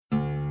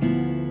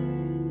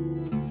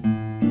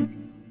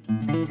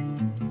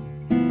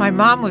My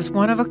mom was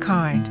one of a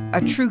kind, a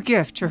true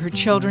gift to her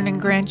children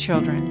and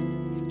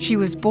grandchildren. She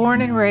was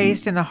born and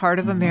raised in the heart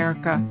of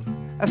America,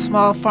 a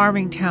small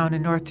farming town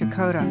in North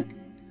Dakota.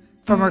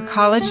 From her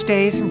college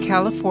days in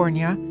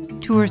California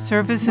to her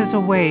service as a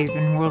wave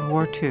in World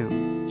War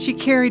II, she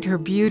carried her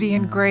beauty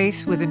and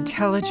grace with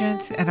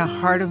intelligence and a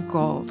heart of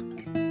gold.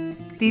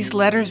 These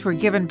letters were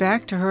given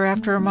back to her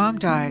after her mom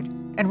died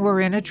and were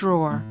in a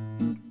drawer.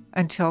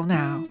 Until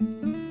now.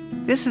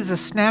 This is a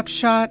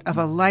snapshot of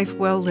a life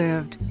well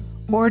lived,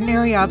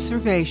 ordinary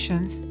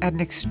observations at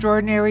an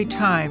extraordinary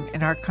time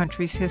in our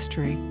country's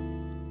history.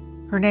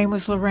 Her name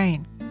was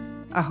Lorraine.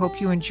 I hope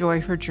you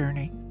enjoy her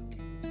journey.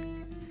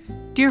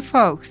 Dear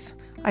folks,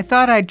 I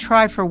thought I'd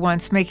try for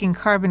once making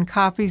carbon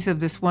copies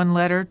of this one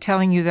letter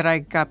telling you that I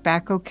got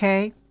back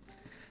okay.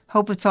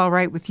 Hope it's all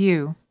right with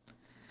you.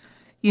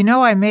 You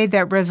know I made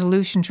that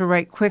resolution to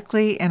write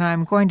quickly, and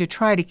I'm going to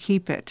try to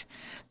keep it.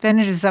 Then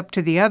it is up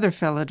to the other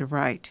fellow to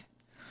write.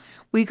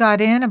 We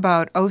got in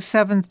about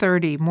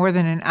 07:30, more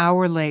than an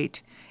hour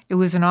late. It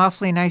was an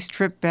awfully nice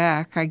trip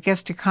back, I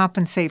guess to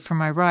compensate for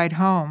my ride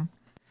home.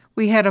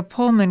 We had a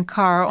Pullman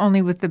car,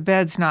 only with the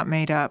beds not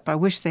made up. I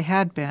wish they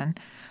had been.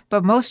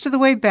 But most of the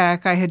way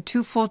back, I had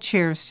 2 full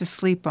chairs to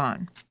sleep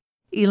on.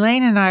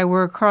 Elaine and I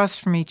were across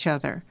from each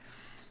other.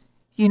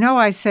 You know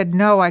I said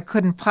no, I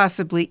couldn't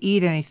possibly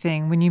eat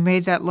anything when you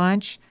made that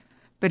lunch?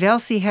 But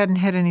Elsie hadn't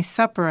had any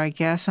supper, I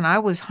guess, and I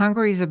was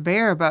hungry as a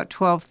bear about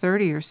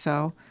 12:30 or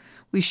so.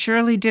 We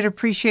surely did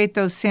appreciate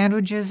those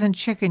sandwiches and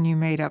chicken you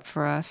made up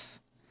for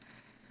us.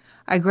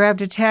 I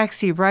grabbed a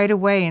taxi right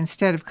away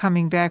instead of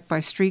coming back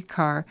by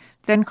streetcar,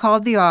 then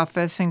called the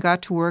office and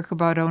got to work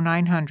about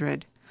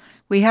 0900.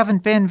 We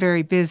haven't been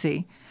very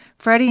busy.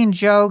 Freddie and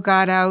Joe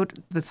got out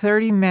the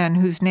 30 men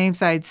whose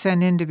names I had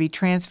sent in to be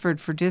transferred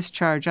for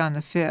discharge on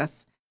the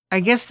 5th. I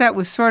guess that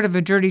was sort of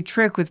a dirty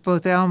trick with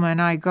both Elma and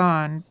I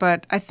gone,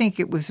 but I think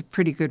it was a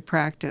pretty good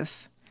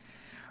practice.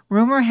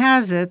 Rumor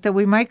has it that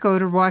we might go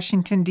to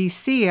Washington,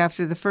 D.C.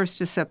 after the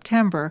 1st of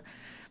September,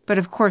 but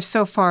of course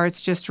so far it's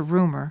just a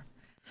rumor.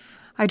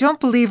 I don't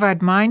believe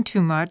I'd mind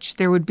too much.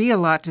 There would be a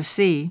lot to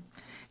see.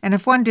 And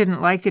if one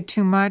didn't like it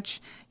too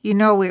much, you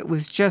know it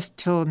was just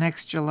till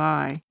next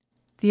July.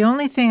 The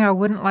only thing I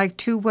wouldn't like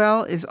too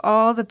well is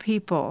all the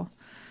people.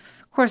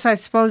 Of course, I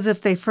suppose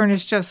if they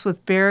furnished us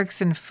with barracks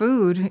and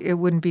food, it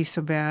wouldn't be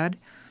so bad.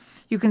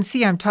 You can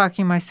see I'm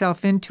talking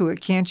myself into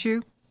it, can't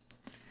you?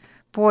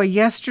 Boy,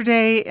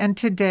 yesterday and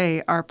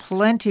today are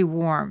plenty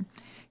warm.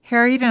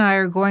 Harriet and I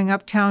are going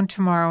uptown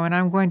tomorrow, and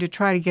I'm going to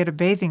try to get a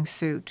bathing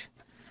suit.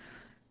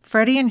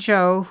 Freddie and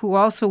Joe, who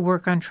also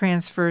work on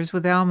transfers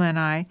with Alma and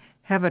I,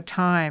 have a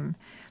time.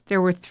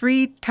 There were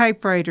 3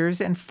 typewriters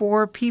and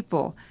 4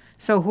 people,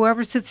 so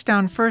whoever sits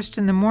down first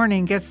in the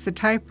morning gets the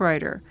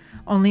typewriter,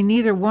 only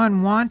neither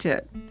one want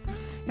it.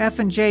 F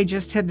and J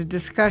just had a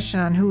discussion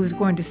on who was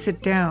going to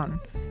sit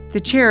down.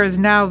 The chair is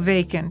now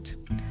vacant.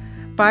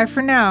 Bye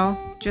for now.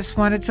 Just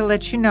wanted to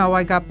let you know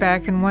I got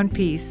back in one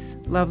piece.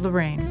 Love,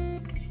 Lorraine.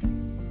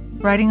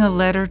 Writing a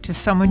letter to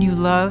someone you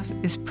love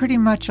is pretty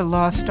much a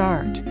lost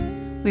art.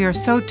 We are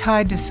so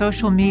tied to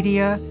social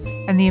media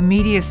and the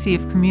immediacy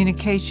of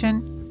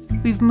communication,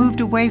 we've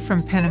moved away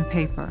from pen and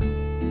paper.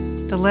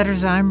 The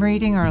letters I'm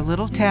reading are a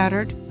little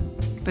tattered,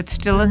 but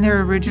still in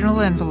their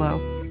original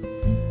envelope.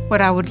 What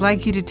I would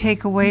like you to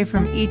take away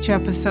from each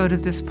episode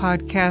of this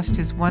podcast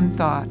is one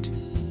thought.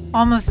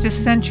 Almost a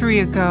century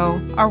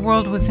ago, our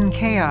world was in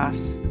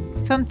chaos.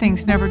 Some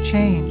things never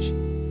change.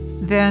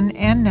 Then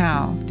and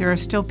now, there are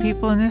still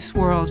people in this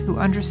world who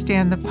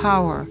understand the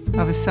power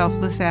of a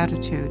selfless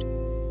attitude.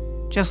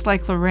 Just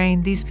like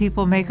Lorraine, these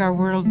people make our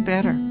world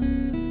better.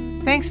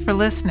 Thanks for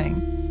listening.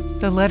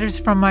 The Letters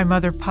from My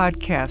Mother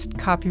podcast,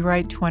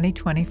 copyright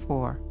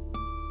 2024.